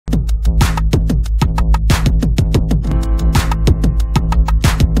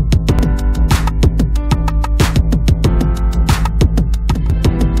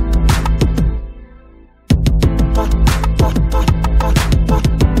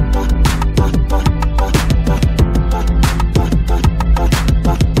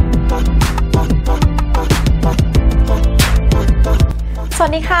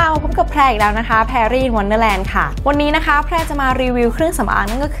มาพบกับแพรอีกแล้วนะคะ Pairyinwonderland ค่ะวันนี้นะคะแพรจะมารีวิวเครื่องสำอาง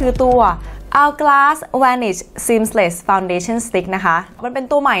นั่นก็คือตัว Hourglass Vanish Seamless Foundation Stick นะคะมันเป็น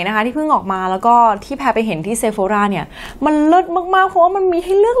ตัวใหม่นะคะที่เพิ่งออกมาแล้วก็ที่แพรไปเห็นที่ Sephora เนี่ยมันเลิศมากๆเพราะว่ามันมีใ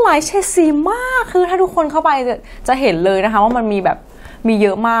ห้เลือกหลายเฉดสีมากคือถ้าทุกคนเข้าไปจะเห็นเลยนะคะว่ามันมีเย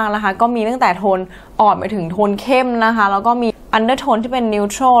อะมากนะคะก็มีตั้งแต่โทนอ่อนไปถึงโทนเข้มนะคะแล้วก็มีอันเดอร์โทนที่เป็นนิว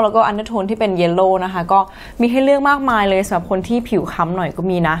ทรัลแล้วก็อันเดอร์โทนที่เป็นเยลโล่นะคะก็มีให้เลือกมากมายเลยสำหรับคนที่ผิวค้ำหน่อยก็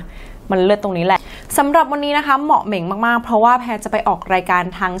มีนะมันเลือดตรงนี้แหละสำหรับวันนี้นะคะเหมาะเหม่งมากๆเพราะว่าแพรจะไปออกรายการ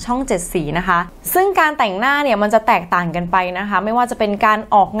ทางช่อง7สีนะคะซึ่งการแต่งหน้าเนี่ยมันจะแตกต่างกันไปนะคะไม่ว่าจะเป็นการ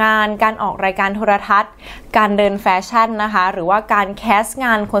ออกงานการออกรายการโทรทัศน์การเดินแฟชั่นนะคะหรือว่าการแคสง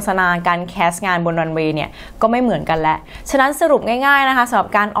านโฆษณาการแคสงานบนรันเวย์เนี่ยก็ไม่เหมือนกันแหละฉะนั้นสรุปง่ายๆนะคะสำหรับ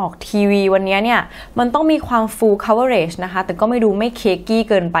การออกทีวีวันนี้เนี่ยมันต้องมีความ full coverage นะคะแต่ก็ไม่เคกี้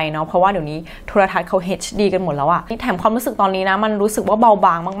เกินไปเนาะเพราะว่าเดี๋ยวนี้โทรทัศน์เขา HD กันหมดแล้วอะแถมความรู้สึกตอนนี้นะมันรู้สึกว่าเบาบ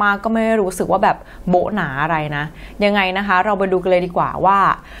างมากๆก็ไม่รู้สึกว่าแบบโบ๊ะหนาอะไรนะยังไงนะคะเราไปดูกันเลยดีกว่าว่า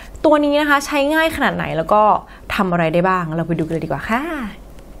ตัวนี้นะคะใช้ง่ายขนาดไหนแล้วก็ทำอะไรได้บ้างเราไปดูกันเลยดีกว่าค่ะ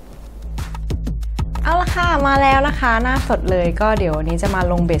เอาละค่ะมาแล้วนะคะหน้าสดเลยก็เดี๋ยววันนี้จะมา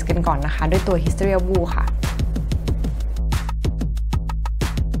ลงเบสกันก่อนนะคะด้วยตัว History of Woo ค่ะ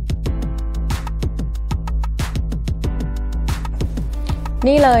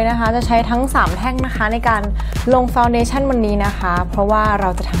นี่เลยนะคะจะใช้ทั้ง3แท่งนะคะในการลงฟาวเดชั่นวันนี้นะคะเพราะว่าเรา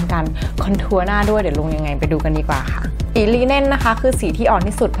จะทำการคอนทัวร์หน้าด้วยเดี๋ยวลงยังไงไปดูกันดีกว่าค่ะสีลีเน่นนะคะคือสีที่อ่อน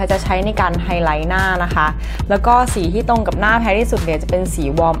ที่สุดแพรจะใช้ในการไฮไลท์หน้านะคะแล้วก็สีที่ตรงกับหน้าแพรที่สุดเนี่ยจะเป็นสี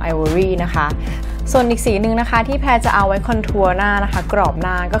วอร์มไอวอรี่นะคะส่วนอีกสีหนึ่งนะคะที่แพรจะเอาไว้คอนทัวร์หน้านะคะกรอบห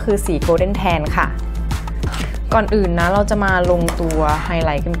น้าก็คือสีโกลเด้นแทนค่ะก่อนอื่นนะเราจะมาลงตัวไฮไล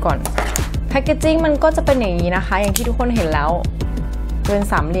ท์กันก่อนแพคเกจจิ้งมันก็จะเป็นอย่างนี้นะคะอย่างที่ทุกคนเห็นแล้วเป็น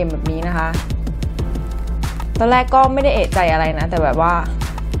สามเหลี่ยมแบบนี้นะคะตอนแรกก็ไม่ได้เอะใจอะไรนะแต่แบบว่า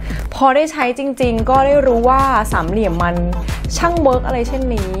พอได้ใช้จริงๆก็ได้รู้ว่าสามเหลี่ยมมันช่างเวิร์กอะไรเช่น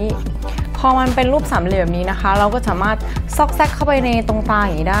นี้พอมันเป็นรูปสามเหลี่ยมแบบนี้นะคะเราก็สามารถซอกแซกเข้าไปในตรงตาอ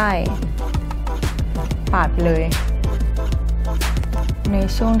ย่างนี้ได้ปาดไปเลยใน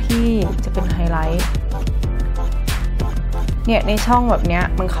ช่วงที่จะเป็นไฮไลท์เนี่ยในช่องแบบนี้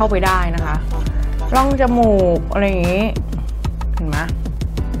มันเข้าไปได้นะคะร่องจมูกอะไรอย่างนี้เห็นไหม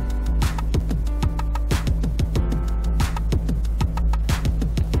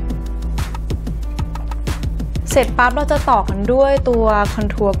เสร็จปั๊บเราจะต่อกันด้วยตัวคอน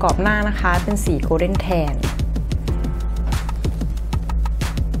ทัวร์กรอบหน้านะคะเป็นสีโกลเด้นแทน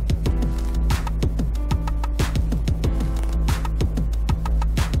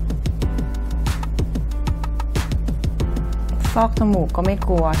ซอกจมูกก็ไม่ก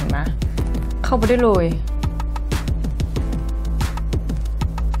ลัวเห็นไหมเข้าไปได้เลย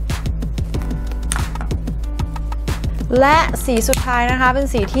และสีสุดท้ายนะคะเป็น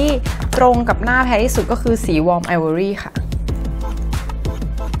สีที่ตรงกับหน้าแพรที่สุดก็คือสีวอร์มไอวอรี่ค่ะ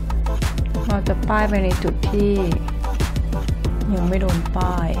เราจะป้ายไปในจุดที่ยังไม่โดน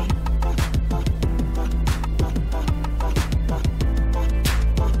ป้าย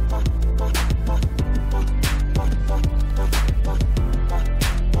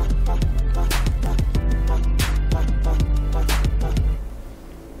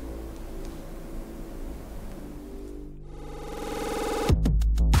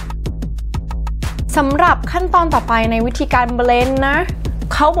สำหรับขั้นตอนต่อไปในวิธีการเบลนด์นะ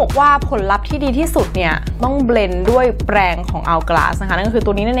เขาบอกว่าผลลัพธ์ที่ดีที่สุดเนี่ยต้องเบลนด์ด้วยแปรงของ Hourglass นะคะนั่นก็คือ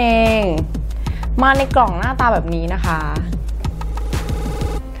ตัวนี้นั่นเองมาในกล่องหน้าตาแบบนี้นะคะ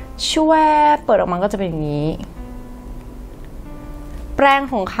ช่วยเปิดออกมาก็จะเป็นอย่างนี้แปรง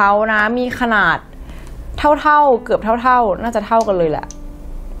ของเขานะมีขนาดเท่าเกือบเท่าน่าจะเท่ากันเลยแหละ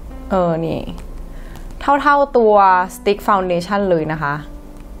นี่เท่าตัว Stick Foundation เลยนะคะ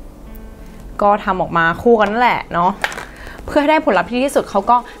ก็ทำออกมาคู่กันนั่นแหละเนาะเพื่อให้ได้ผลลัพธ์ที่ดีที่สุดเขา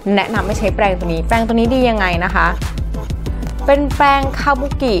ก็แนะนำให้ใช้แปรงตัวนี้แปรงตัวนี้ดียังไงนะคะเป็นแปรงคาบุ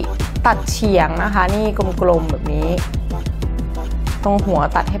กิตัดเฉียงนะคะนี่กลมๆแบบนี้ตรงหัว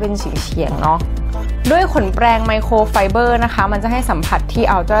ตัดให้เป็นเฉียงๆเนาะด้วยขนแปรงไมโครไฟเบอร์นะคะมันจะให้สัมผัสที่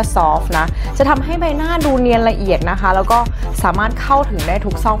อัลตราซอฟต์นะจะทำให้ใบหน้าดูเนียนละเอียดนะคะแล้วก็สามารถเข้าถึงได้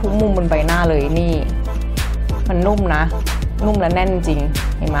ทุกซอกทุกมุมบนใบหน้าเลยนี่มันนุ่มนะนุ่มและแน่นจริง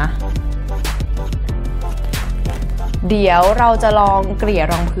เห็นไหมเดี๋ยวเราจะลองเกลี่ย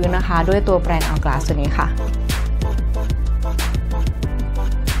รองพื้นนะคะด้วยตัวแปรง Hourglass ตัวนี้ค่ะ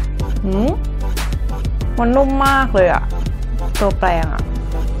มันนุ่มมากเลยอะตัวแปรงอะ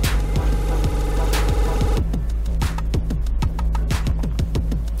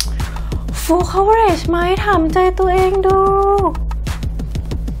full coverage ไหมถามใจตัวเองดู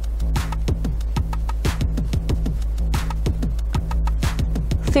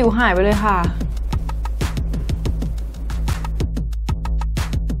สิวหายไปเลยค่ะ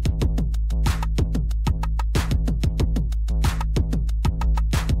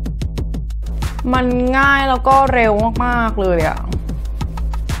มันง่ายแล้วก็เร็วมากๆเลยอ่ะ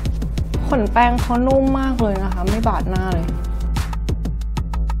ขนแป้งเขานุ่มมากเลยนะคะไม่บาดหน้าเลย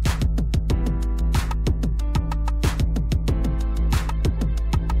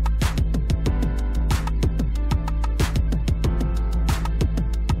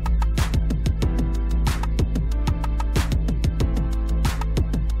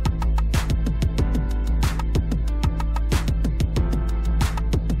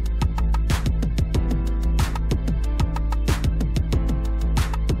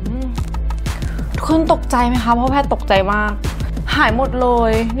คุณตกใจไหมคะเพราะแพทตกใจมากหายหมดเล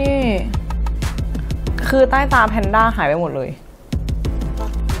ยนี่คือใต้ตาแพนด้าหายไปหมดเลย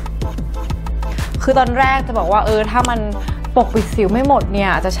คือตอนแรกจะบอกว่าถ้ามันปกปิดสิวไม่หมดเนี่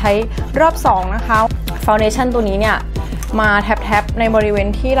ยจะใช้รอบ2นะคะฟาวเดชั่นตัวนี้เนี่ยมาแท็บๆในบริเวณ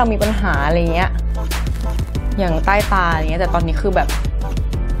ที่เรามีปัญหาอะไรเงี้ยอย่างใต้ตาอย่างเงี้ยแต่ตอนนี้คือแบบ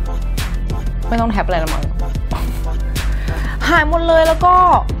ไม่ต้องแท็บอะไรละมั้งหายหมดเลยแล้วก็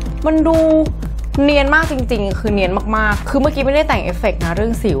มันดูเนียนมากจริงๆคือเนียนมากๆคือเมื่อกี้ไม่ได้แต่งเอฟเฟกต์นะเรื่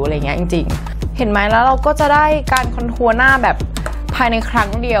องสิวอะไรเงี้ยจริงๆเห็นไหมแล้วเราก็จะได้การคอนทัวร์หน้าแบบภายในครั้ง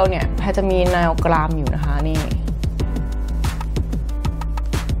เดียวเนี่ยแพรจะมีแนวกรามอยู่นะคะนี่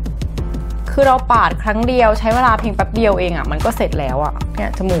คือเราปาดครั้งเดียวใช้เวลาเพียงแป๊บเดียวเองอ่ะมันก็เสร็จแล้วอ่ะเนี่ย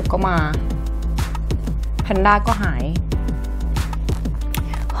จมูกก็มาแพนด้าก็หาย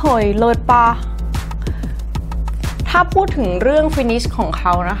เฮ้ยเลิศปะถ้าพูดถึงเรื่องฟินิชของเข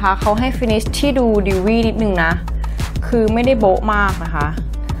านะคะเขาให้ฟินิชที่ดูดิวี่นิดนึงนะคือไม่ได้โบ๊ะมากนะคะ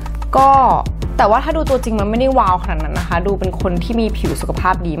ก็แต่ว่าถ้าดูตัวจริงมันไม่ได้วาวขนาดนั้นนะคะดูเป็นคนที่มีผิวสุขภา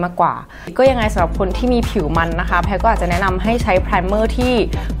พดีมากกว่าก็ยังไงสำหรับคนที่มีผิวมันนะคะแพรก็อาจจะแนะนำให้ใช้ไพรเมอร์ที่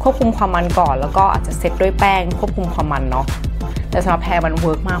ควบคุมความมันก่อนแล้วก็อาจจะเซตด้วยแป้งควบคุมความมันเนาะแต่สำหรับแพรมันเ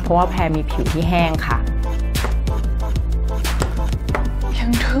วิร์กมากเพราะว่าแพรมีผิวที่แห้งค่ะยั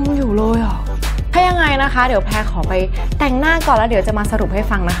งทึ่งอยู่เลยอ่ะถ้ายังไงนะคะเดี๋ยวแพรขอไปแต่งหน้าก่อนแล้วเดี๋ยวจะมาสรุปให้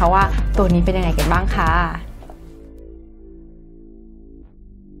ฟังนะคะว่าตัวนี้เป็นยังไงกันบ้างค่ะ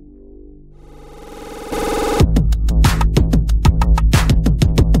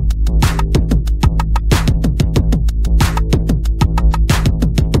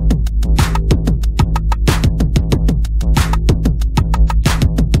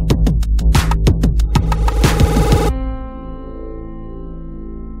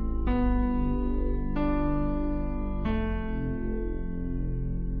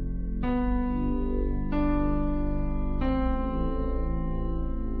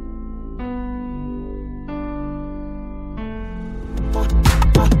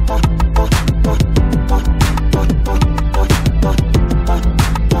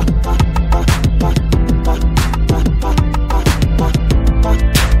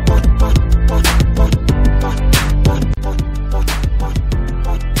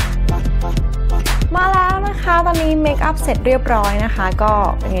ตอนนี้เมคอัพเสร็จเรียบร้อยนะคะก็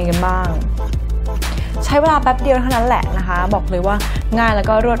เป็นไงกันบ้างใช้เวลาแป๊บเดียวเท่านั้นแหละนะคะบอกเลยว่าง่ายแล้ว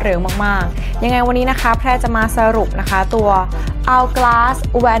ก็รวดเร็วมากๆยังไงวันนี้นะคะแพรจะมาสรุปนะคะตัว Hourglass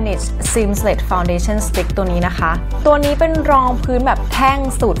Vanish Seamless Foundation Stick ตัวนี้นะคะตัวนี้เป็นรองพื้นแบบแท่ง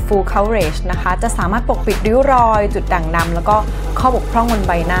สูตร Full Coverage นะคะจะสามารถปกปิดริ้วรอยจุดด่างดำแล้วก็ข้อบกพร่องบนใ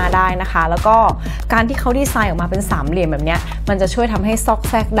บหน้าได้นะคะแล้วก็การที่เขาดีไซน์ออกมาเป็นสามเหลี่ยมแบบนี้มันจะช่วยทำให้ซอก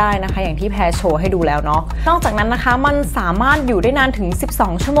แซกได้นะคะอย่างที่แพรโชว์ให้ดูแล้วเนาะนอกจากนั้นนะคะมันสามารถอยู่ได้นานถึง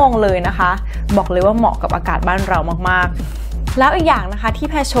12ชั่วโมงเลยนะคะบอกเลยว่าเหมาะกับอากาศบ้านเรามากๆแล้วอีกอย่างนะคะที่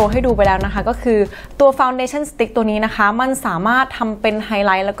แพรโชว์ให้ดูไปแล้วนะคะก็คือตัว Foundation Stick ตัวนี้นะคะมันสามารถทำเป็นไฮไ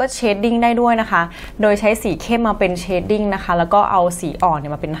ลท์แล้วก็เชดดิ้งได้ด้วยนะคะโดยใช้สีเข้มมาเป็นเชดดิ้งนะคะแล้วก็เอาสีอ่อนเนี่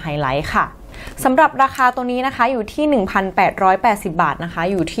ยมาเป็นไฮไลท์ค่ะสำหรับราคาตัวนี้นะคะอยู่ที่ 1,880 บาทนะคะ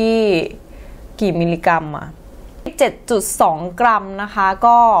อยู่ที่กี่มิลลิกรัมอะ 7.2 กรัมนะคะ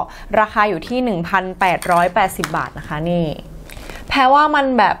ก็ราคาอยู่ที่ 1,880 บาทนะคะนี่แพรว่ามัน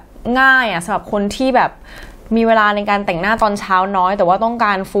แบบง่ายอะสำหรับคนที่แบบมีเวลาในการแต่งหน้าตอนเช้าน้อยแต่ว่าต้องก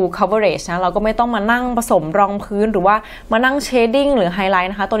าร full coverage นะเราก็ไม่ต้องมานั่งผสมรองพื้นหรือว่ามานั่ง shading หรือ highlight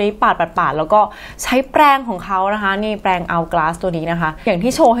นะคะตัวนี้ปาดแล้วก็ใช้แปรงของเขานะคะนี่แปรง Hourglass ตัวนี้นะคะอย่าง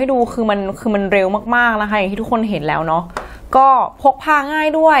ที่โชว์ให้ดูคือมันเร็วมากๆนะคะอย่างที่ทุกคนเห็นแล้วเนาะก็พกพาง่าย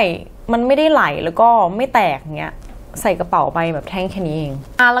ด้วยมันไม่ได้ไหลแล้วก็ไม่แตกเงี้ยใส่กระเป๋าไปแบบแท่งแค่นี้เอง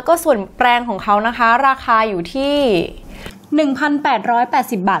แล้วก็ส่วนแปรงของเขานะคะราคาอยู่ที่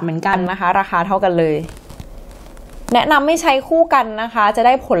 1,880 บาทเหมือนกันนะคะราคาเท่ากันเลยแนะนำให้ใช้คู่กันนะคะจะไ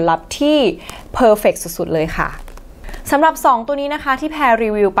ด้ผลลัพธ์ที่ perfect สุดๆเลยค่ะ สำหรับ2ตัวนี้นะคะที่แพรรี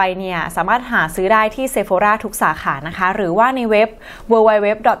วิวไปเนี่ยสามารถหาซื้อได้ที่ Sephora ทุกสาขานะคะหรือว่าในเว็บ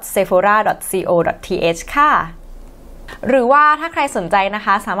www.sephora.co.th ค่ะหรือว่าถ้าใครสนใจนะค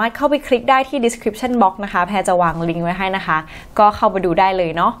ะสามารถเข้าไปคลิกได้ที่ description box นะคะแพรจะวางลิงก์ไว้ให้นะคะก็เข้าไปดูได้เล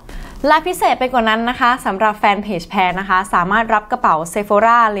ยเนาะและพิเศษไปกว่านั้นนะคะสำหรับแฟนเพจแพรนะคะสามารถรับกระเป๋า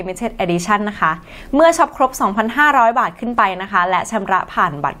Sephora Limited-edition นะคะเมื่อช็อปครบ 2,500 บาทขึ้นไปนะคะและชำระผ่า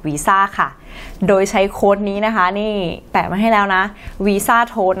นบัตรวีซ่าค่ะโดยใช้โค้ดนี้นะคะนี่แปะมาให้แล้วนะ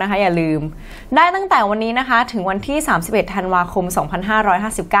VISATOTE นะคะอย่าลืมได้ตั้งแต่วันนี้นะคะถึงวันที่31ธันวาคม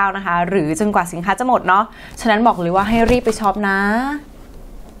2559นะคะหรือจนกว่าสินค้าจะหมดเนาะฉะนั้นบอกเลยว่าให้รีบไปช็อปนะ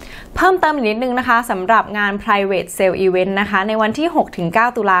เพิ่มเติมอีกนิดนึงนะคะสำหรับงาน private sale event นะคะในวันที่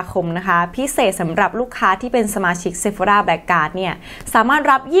 6-9 ตุลาคมนะคะพิเศษสำหรับลูกค้าที่เป็นสมาชิก Sephora Black Card เนี่ยสามารถ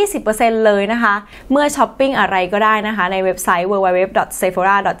รับ 20% เลยนะคะเมื่อช้อปปิ้งอะไรก็ได้นะคะในเว็บไซต์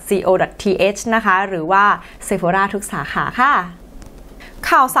www.sephora.co.th นะคะหรือว่า Sephora ทุกสาขาค่ะ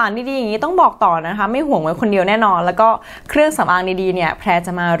ข่าวสารดีๆอย่างนี้ต้องบอกต่อนะคะไม่ห่วงไว้คนเดียวแน่นอนแล้วก็เครื่องสำอางดีๆเนี่ยแพรจ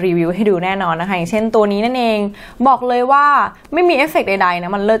ะมารีวิวให้ดูแน่นอนนะคะอย่างเช่นตัวนี้นั่นเองบอกเลยว่าไม่มีเอฟเฟกต์ใดๆน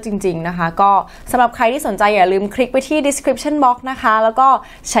ะมันเลิศจริงๆนะคะก็สำหรับใครที่สนใจอย่าลืมคลิกไปที่ description box นะคะแล้วก็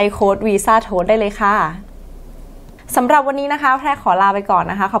ใช้โค้ด VISATOTE ได้เลยค่ะสำหรับวันนี้นะคะแพรขอลาไปก่อน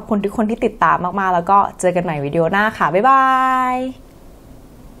นะคะขอบคุณทุกคนที่ติดตามมากๆแล้วก็เจอกันใหม่วิดีโอหน้าค่ะบ๊ายบาย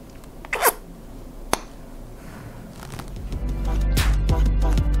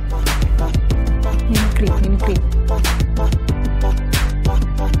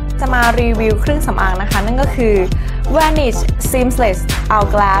จะมารีวิวเครื่องสำอางนะคะนั่นก็คือ Vanish Seamless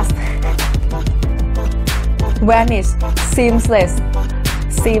Hourglass Vanish Seamless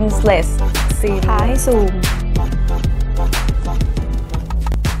ทาให้ซูม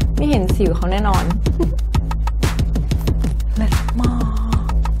ไม่เห็นสิวเขาแน่นอนเลิศมาก